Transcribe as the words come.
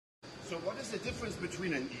So what is the difference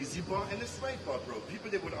between an easy bar and a straight bar, bro?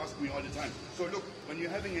 People, they would ask me all the time. So look, when you're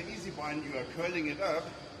having an easy bar and you are curling it up,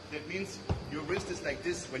 that means your wrist is like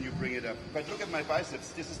this when you bring it up. But look at my biceps.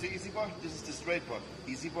 This is the easy bar, this is the straight bar.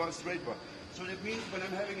 Easy bar, straight bar. So that means when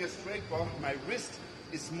I'm having a straight bar, my wrist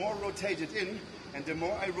is more rotated in, and the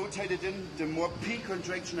more I rotate it in, the more peak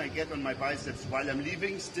contraction I get on my biceps, while I'm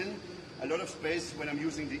leaving still a lot of space when I'm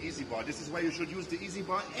using the easy bar. This is why you should use the easy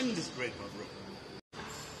bar and the straight bar, bro.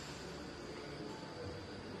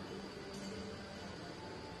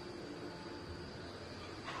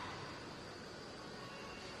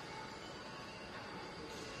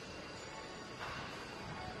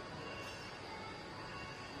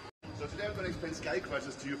 So today I'm going to explain skull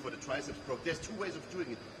crushers to you for the triceps, bro. There's two ways of doing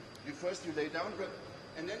it. First you lay down,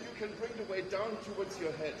 and then you can bring the weight down towards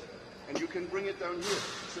your head. And you can bring it down here.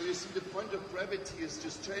 So you see the point of gravity is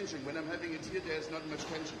just changing. When I'm having it here, there's not much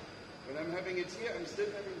tension. When I'm having it here, I'm still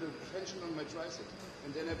having the tension on my tricep.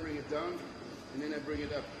 And then I bring it down, and then I bring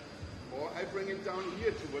it up. Or I bring it down here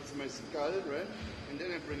towards my skull, right? And then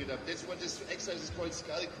I bring it up. That's what this exercise is called,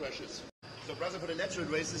 skull crushers. So brother, for the lateral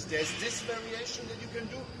raises, there's this variation that you can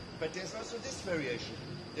do, but there's also this variation.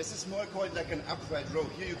 This is more called like an upright row.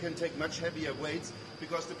 Here you can take much heavier weights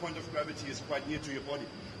because the point of gravity is quite near to your body.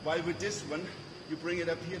 While with this one, you bring it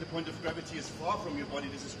up here, the point of gravity is far from your body.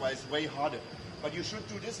 This is why it's way harder. But you should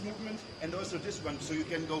do this movement and also this one so you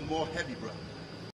can go more heavy, bro.